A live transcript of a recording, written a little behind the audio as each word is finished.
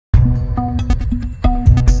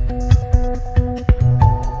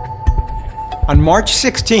On March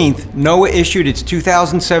 16th, NOAA issued its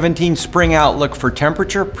 2017 spring outlook for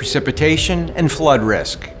temperature, precipitation, and flood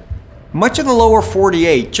risk. Much of the lower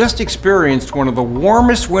 48 just experienced one of the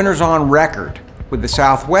warmest winters on record, with the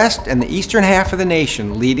southwest and the eastern half of the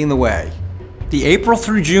nation leading the way. The April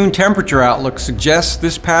through June temperature outlook suggests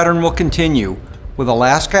this pattern will continue, with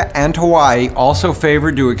Alaska and Hawaii also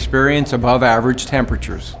favored to experience above average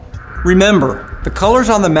temperatures. Remember, the colors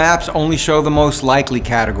on the maps only show the most likely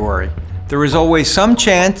category. There is always some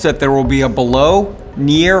chance that there will be a below,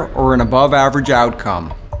 near, or an above average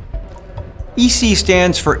outcome. EC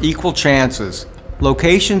stands for equal chances,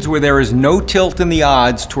 locations where there is no tilt in the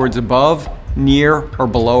odds towards above, near, or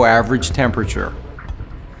below average temperature.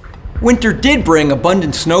 Winter did bring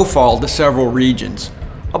abundant snowfall to several regions.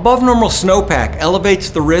 Above normal snowpack elevates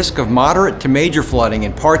the risk of moderate to major flooding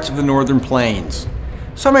in parts of the northern plains.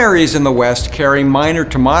 Some areas in the west carry minor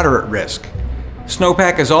to moderate risk.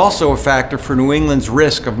 Snowpack is also a factor for New England's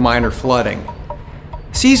risk of minor flooding.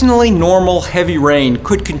 Seasonally normal heavy rain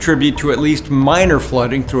could contribute to at least minor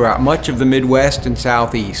flooding throughout much of the Midwest and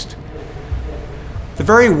Southeast. The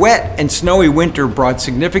very wet and snowy winter brought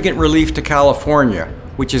significant relief to California,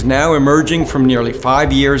 which is now emerging from nearly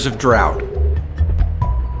 5 years of drought.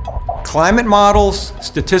 Climate models,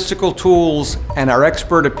 statistical tools, and our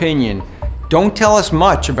expert opinion don't tell us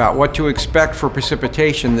much about what to expect for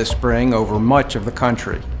precipitation this spring over much of the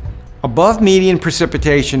country. Above median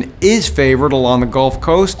precipitation is favored along the Gulf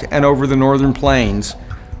Coast and over the northern plains,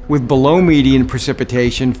 with below median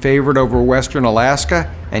precipitation favored over western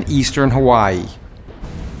Alaska and eastern Hawaii.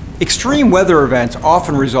 Extreme weather events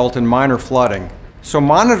often result in minor flooding, so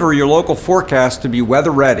monitor your local forecast to be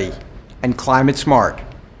weather ready and climate smart.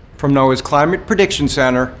 From NOAA's Climate Prediction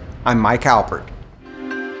Center, I'm Mike Alpert.